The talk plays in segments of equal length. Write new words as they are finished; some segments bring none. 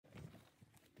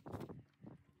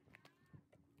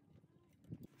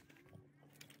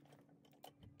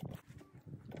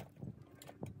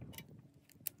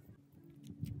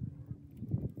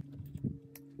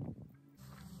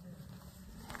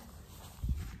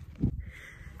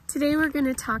Today we're going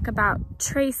to talk about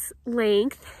trace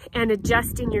length and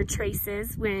adjusting your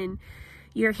traces when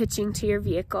you're hitching to your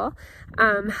vehicle.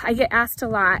 I get asked a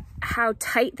lot how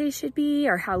tight they should be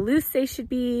or how loose they should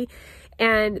be.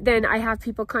 And then I have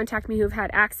people contact me who've had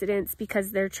accidents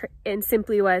because their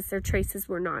traces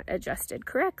were not adjusted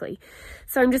correctly.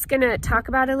 So I'm just going to talk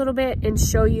about it a little bit and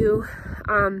show you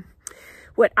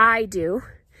what I do.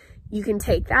 You can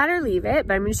take that or leave it,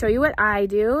 but I'm going to show you what I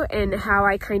do and how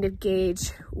I kind of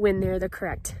gauge when they're the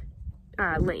correct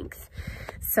length.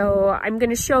 So I'm going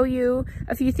to show you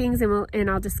a few things and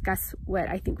I'll discuss what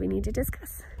I think we need to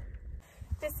discuss.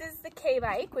 This is the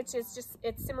K-bike, which is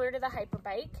it's similar to the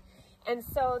hyperbike. And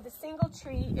so the single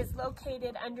tree is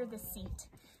located under the seat.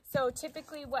 So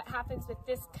typically what happens with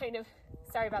this kind of,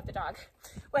 sorry about the dog.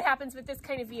 What happens with this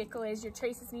kind of vehicle is your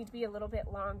traces need to be a little bit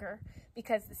longer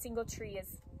because the single tree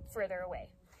is further away.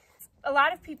 A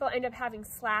lot of people end up having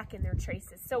slack in their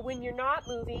traces. So when you're not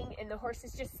moving and the horse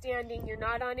is just standing, you're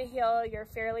not on a hill, you're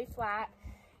fairly flat,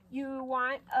 you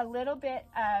want a little bit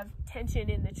of tension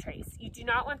in the trace. You do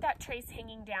not want that trace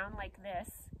hanging down like this,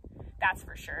 that's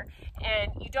for sure.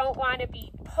 And you don't want to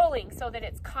be pulling so that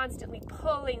it's constantly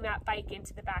pulling that bike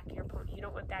into the back of your pony. You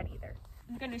don't want that either.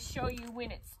 I'm going to show you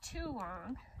when it's too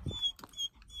long,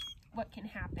 what can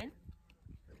happen.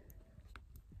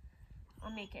 I'll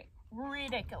make it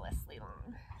ridiculously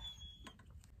long.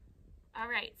 All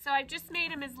right, so I've just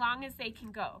made them as long as they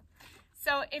can go.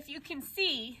 So if you can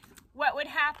see what would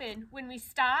happen when we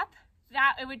stop,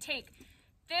 that it would take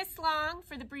this long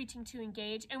for the breeching to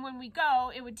engage, and when we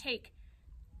go, it would take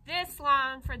this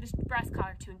long for the breast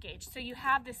collar to engage. So you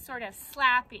have this sort of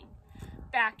slapping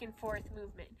back and forth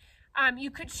movement.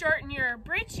 You could shorten your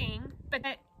breeching, but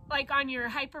like on your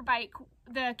hyperbike,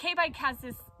 the K-bike has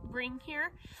this ring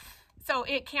here, so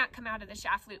it can't come out of the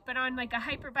shaft loop. But on like a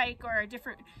hyperbike or a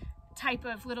different type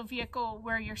of little vehicle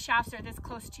where your shafts are this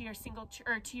close to your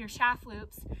to your shaft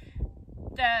loops,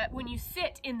 when you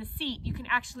sit in the seat, you can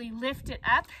actually lift it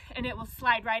up and it will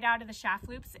slide right out of the shaft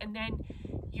loops, and then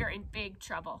you're in big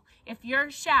trouble. If your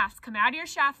shafts come out of your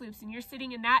shaft loops and you're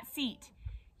sitting in that seat,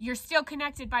 you're still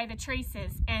connected by the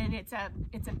traces, and it's a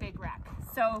big wreck.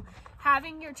 So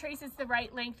having your traces the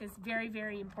right length is very,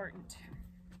 very important.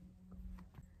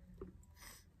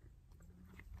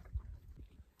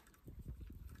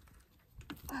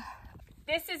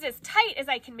 This is as tight as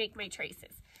I can make my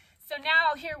traces. So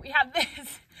now here we have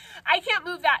this. I can't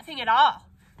move that thing at all.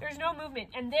 There's no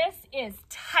movement. And this is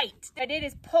tight, but it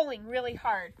is pulling really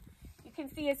hard. You can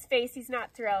see his face. He's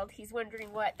not thrilled. He's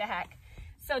wondering what the heck.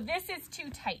 So this is too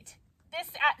tight.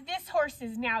 This horse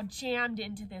is now jammed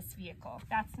into this vehicle.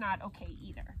 That's not okay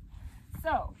either.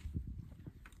 So,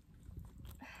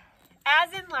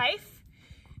 as in life,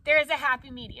 there is a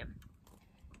happy medium.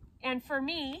 And for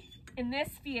me, in this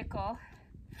vehicle,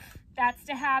 that's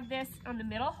to have this on the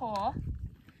middle hole.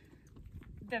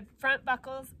 The front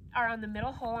buckles are on the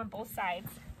middle hole on both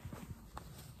sides.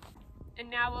 And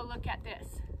now we'll look at this.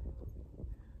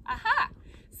 Aha!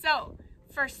 So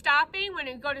for stopping, when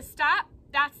you go to stop,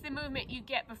 that's the movement you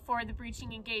get before the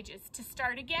breeching engages. To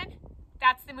start again,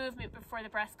 that's the movement before the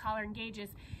breast collar engages.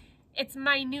 It's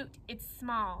minute, it's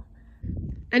small.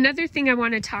 Another thing I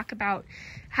want to talk about,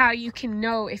 how you can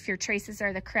know if your traces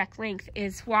are the correct length,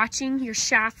 is watching your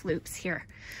shaft loops here.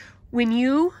 When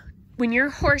your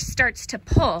horse starts to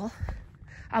pull,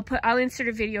 I'll insert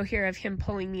a video here of him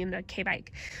pulling me in the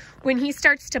K-bike. When he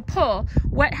starts to pull,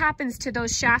 what happens to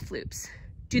those shaft loops?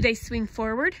 Do they swing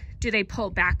forward? Do they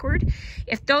pull backward?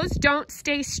 If those don't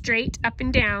stay straight up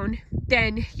and down,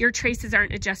 then your traces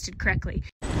aren't adjusted correctly.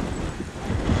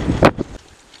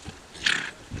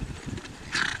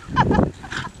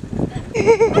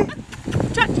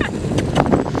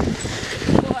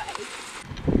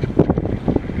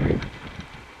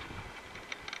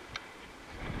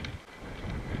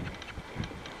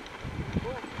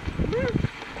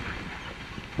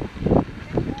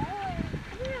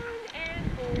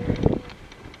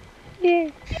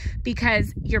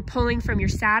 Because you're pulling from your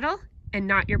saddle and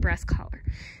not your breast collar.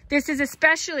 This is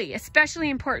especially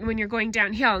important when you're going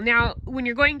downhill. Now, when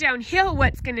you're going downhill,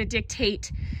 what's going to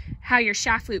dictate how your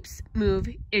shaft loops move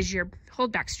is your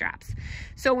holdback straps.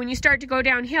 So when you start to go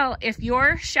downhill, if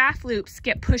your shaft loops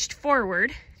get pushed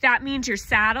forward, that means your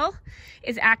saddle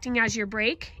is acting as your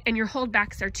brake and your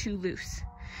holdbacks are too loose.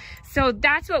 So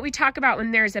that's what we talk about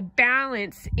when there's a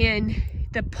balance in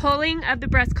the pulling of the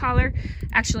breast collar,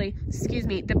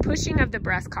 the pushing of the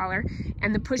breast collar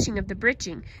and the pushing of the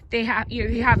breeching.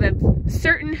 You have a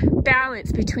certain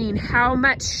balance between how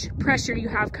much pressure you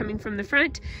have coming from the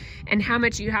front and how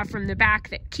much you have from the back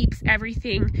that keeps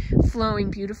everything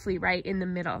flowing beautifully right in the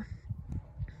middle.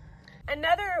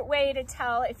 another way to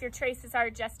tell if your traces are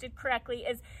adjusted correctly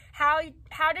is how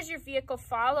does your vehicle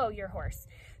follow your horse?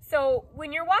 So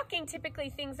when you're walking, typically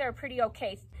things are pretty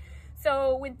okay.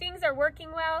 So when things are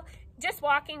working well, just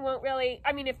walking won't really,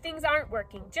 I mean, if things aren't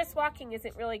working, just walking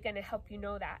isn't really going to help you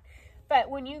know that. But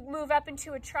when you move up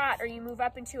into a trot or you move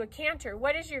up into a canter,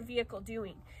 what is your vehicle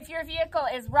doing? If your vehicle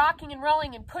is rocking and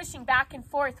rolling and pushing back and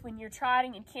forth when you're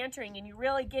trotting and cantering and you're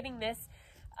really getting this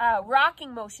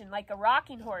rocking motion like a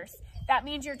rocking horse, that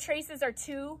means your traces are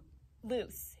too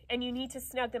loose and you need to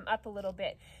snug them up a little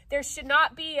bit. There should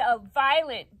not be a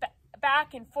violent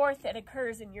back and forth that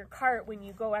occurs in your cart when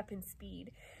you go up in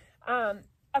speed.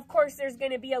 Of course, there's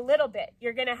going to be a little bit.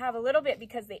 You're going to have a little bit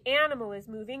because the animal is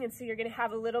moving, and so you're going to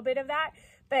have a little bit of that.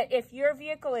 But if your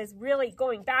vehicle is really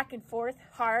going back and forth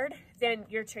hard, then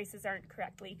your traces aren't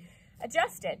correctly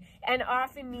adjusted. And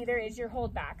often neither is your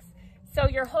holdbacks. So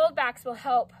your holdbacks will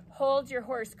help hold your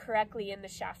horse correctly in the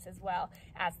shafts as well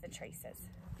as the traces.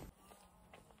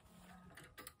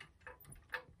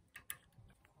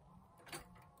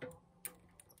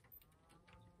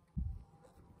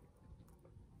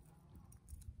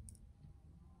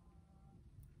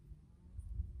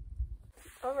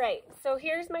 All right, so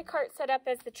here's my cart set up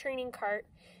as the training cart.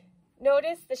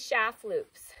 Notice the shaft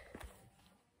loops.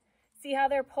 See how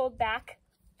they're pulled back?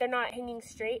 They're not hanging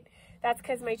straight. That's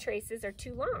because my traces are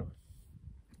too long.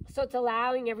 So it's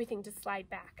allowing everything to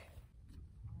slide back.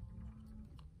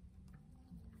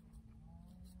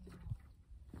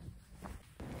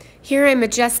 Here I'm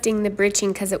adjusting the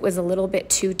britching because it was a little bit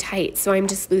too tight, so I'm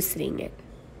just loosening it.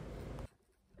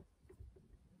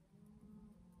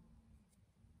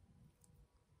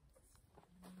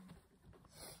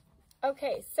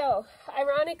 Okay, so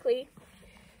ironically,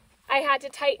 I had to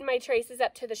tighten my traces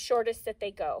up to the shortest that they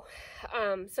go.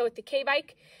 So with the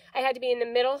K-bike, I had to be in the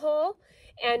middle hole,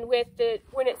 and with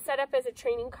when it's set up as a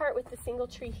training cart with the single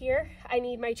tree here, I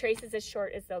need my traces as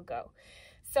short as they'll go.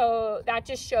 So that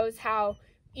just shows how,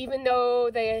 even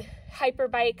though the hyper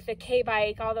bike, the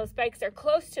K-bike, all those bikes are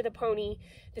close to the pony,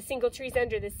 the single tree's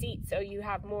under the seat, so you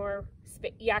have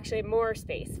you actually have more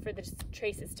space for the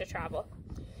traces to travel.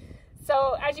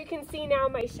 So as you can see now,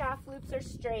 my shaft loops are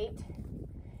straight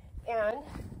and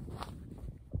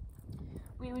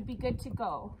we would be good to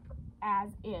go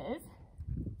as is.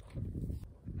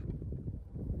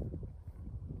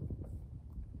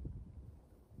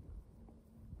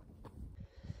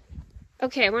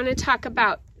 Okay, I want to talk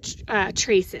about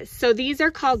traces. So these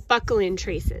are called buckle-in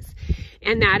traces,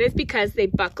 and that is because they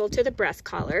buckle to the breast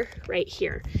collar right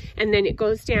here, and then it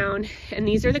goes down, and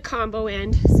these are the combo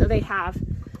end, so they have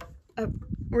a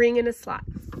ring and a slot.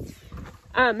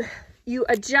 You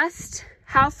adjust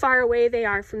how far away they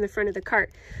are from the front of the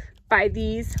cart by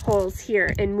these holes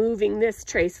here and moving this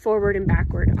trace forward and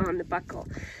backward on the buckle.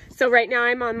 So right now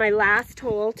I'm on my last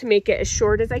hole to make it as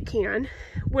short as I can.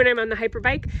 When I'm on the hyper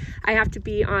bike, I have to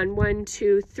be on 1,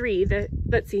 2, 3,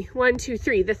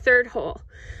 the third hole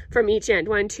from each end.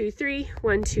 1, 2, 3,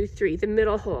 1, 2, 3, the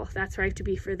middle hole. That's where I have to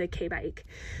be for the K-bike.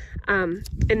 And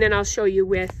then I'll show you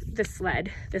with the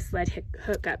sled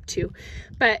hook up too.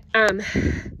 But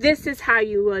this is how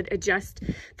you would adjust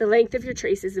the length of your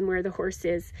traces and where the horse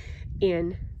is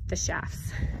in the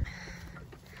shafts.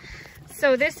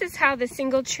 So this is how the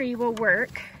single tree will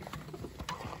work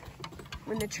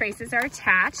when the traces are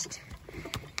attached.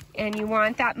 And you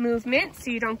want that movement so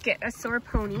you don't get a sore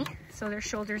pony, so their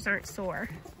shoulders aren't sore.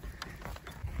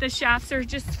 The shafts are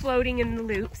just floating in the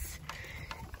loops,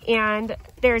 and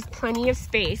there's plenty of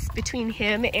space between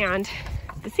him and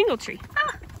the single tree.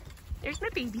 Ah, there's my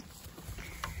baby.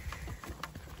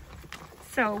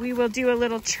 So we will do a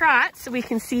little trot so we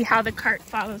can see how the cart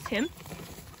follows him.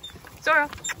 Zorro.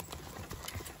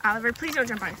 Oliver, please don't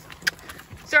jump on us.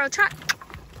 Zorro, trot.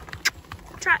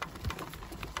 Trot.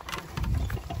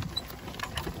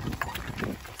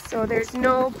 So there's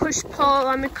no push-pull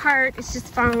on the cart. It's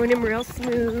just following him real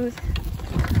smooth.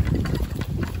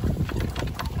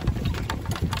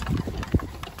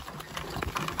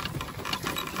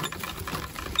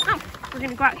 Oh, we're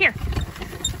gonna go out here.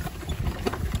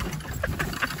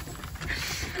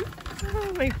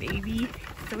 Oh, my baby,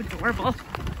 so adorable.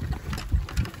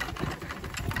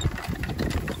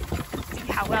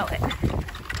 See how well it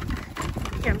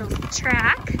handles the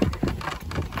track.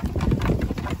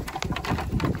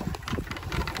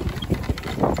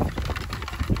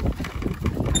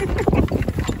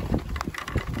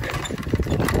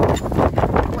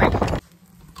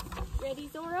 Ready,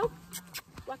 Zorro?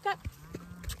 Walk up.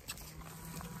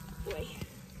 Boy.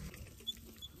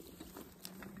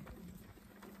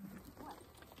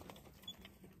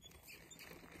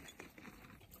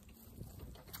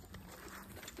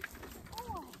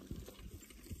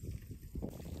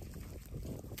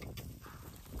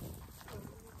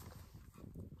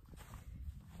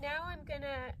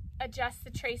 to adjust the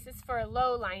traces for a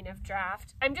low line of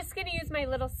draft. I'm just going to use my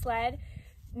little sled.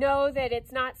 Know that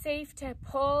it's not safe to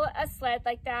pull a sled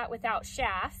like that without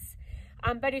shafts.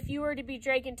 But if you were to be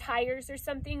dragging tires or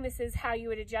something, this is how you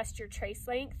would adjust your trace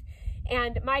length.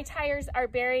 And my tires are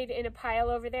buried in a pile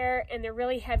over there, and they're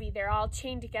really heavy. They're all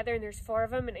chained together, and there's 4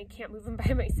 of them, and I can't move them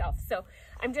by myself. So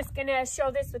I'm just gonna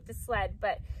show this with the sled,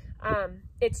 but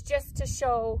it's just to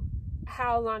show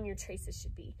how long your traces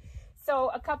should be.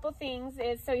 So a couple things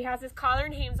is, so he has his collar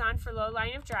and hames on for low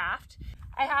line of draft.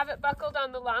 I have it buckled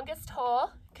on the longest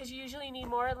hole, because you usually need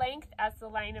more length as the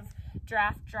line of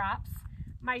draft drops.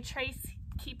 My trace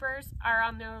keepers are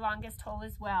on their longest hole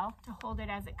as well to hold it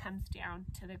as it comes down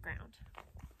to the ground.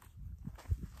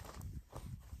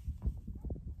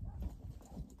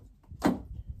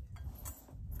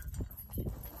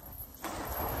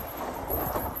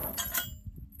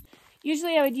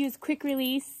 Usually I would use quick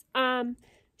release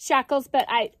shackles, but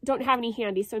I don't have any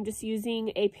handy, so I'm just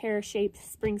using a pear-shaped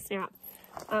spring snap.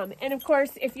 And of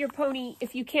course, if your pony,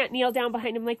 if you can't kneel down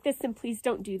behind him like this, then please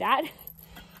don't do that.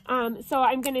 So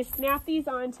I'm going to snap these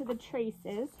onto the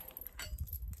traces.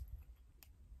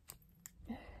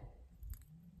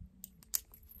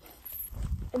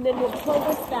 And then we'll pull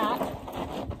this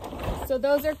back. So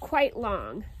those are quite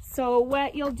long. So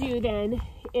what you'll do then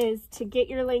is, to get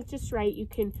your length just right, you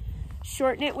can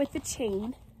shorten it with the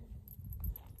chain,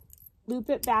 loop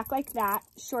it back like that,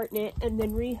 shorten it, and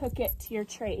then rehook it to your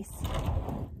trace.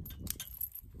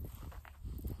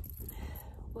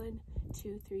 1,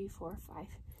 2, 3, 4, 5,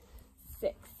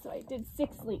 6. So I did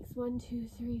 6 links. 1, 2,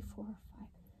 3, 4, 5,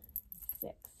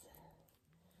 6.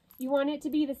 You want it to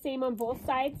be the same on both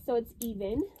sides so it's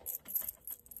even.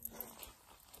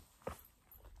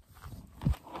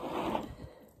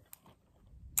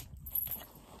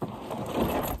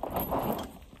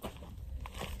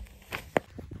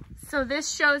 So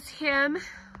this shows him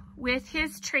with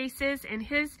his traces and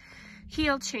his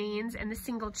heel chains and the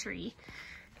single tree.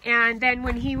 And then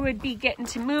when he would be getting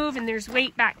to move and there's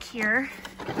weight back here,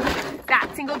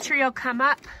 that single tree will come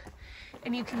up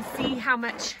and you can see how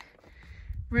much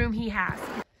room he has.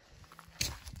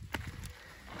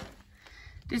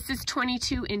 This is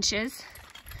 22 inches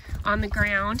on the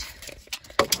ground.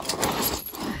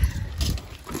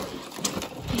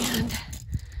 And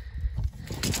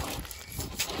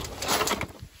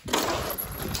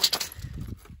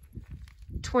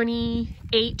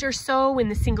 28 or so when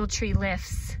the single tree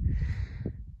lifts.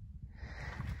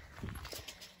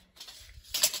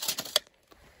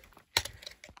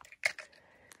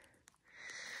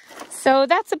 So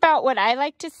that's about what I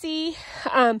like to see.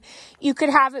 You could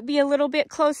have it be a little bit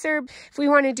closer if we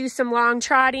want to do some long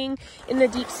trotting in the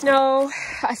deep snow,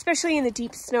 especially in the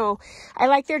deep snow. I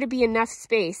like there to be enough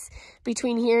space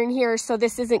between here and here so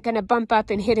this isn't going to bump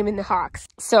up and hit him in the hocks.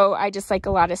 So I just like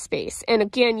a lot of space. And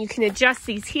again, you can adjust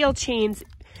these heel chains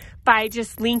by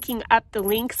just linking up the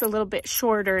links a little bit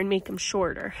shorter and make them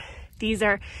shorter. These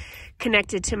are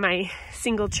connected to my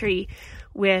single tree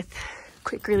with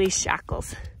quick release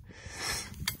shackles.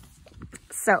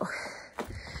 So,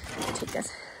 take a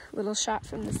little shot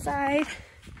from the side.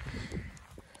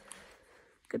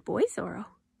 Good boy, Zorro.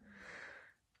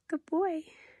 Good boy.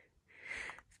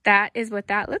 That is what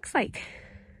that looks like.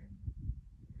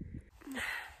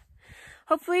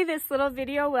 Hopefully this little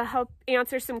video will help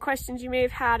answer some questions you may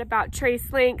have had about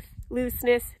trace length,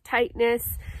 looseness,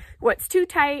 tightness, what's too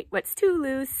tight, what's too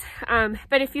loose.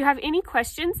 But if you have any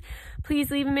questions,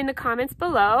 please leave them in the comments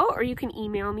below, or you can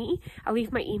email me. I'll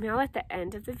leave my email at the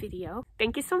end of the video.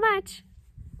 Thank you so much.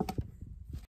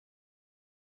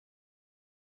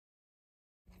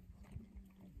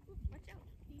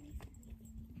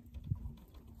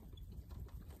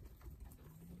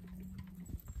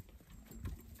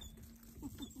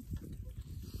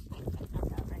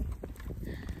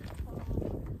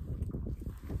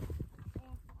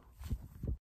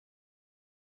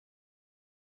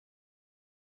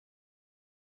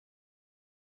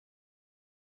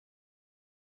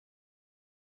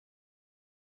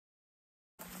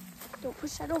 Don't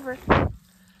push that over.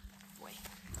 Boy.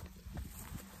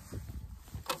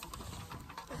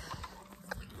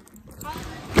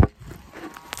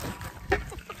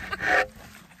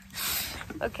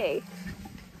 Okay.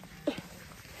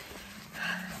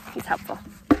 He's helpful.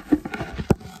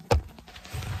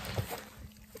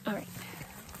 All right.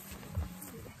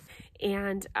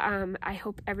 And I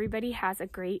hope everybody has a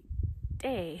great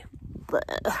day.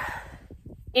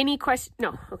 Any question?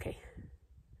 No, okay.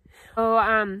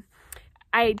 So,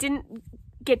 I didn't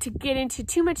get to get into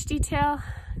too much detail.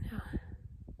 No.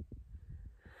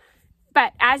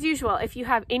 But as usual, if you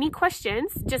have any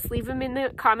questions, just leave them in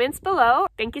the comments below.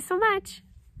 Thank you so much.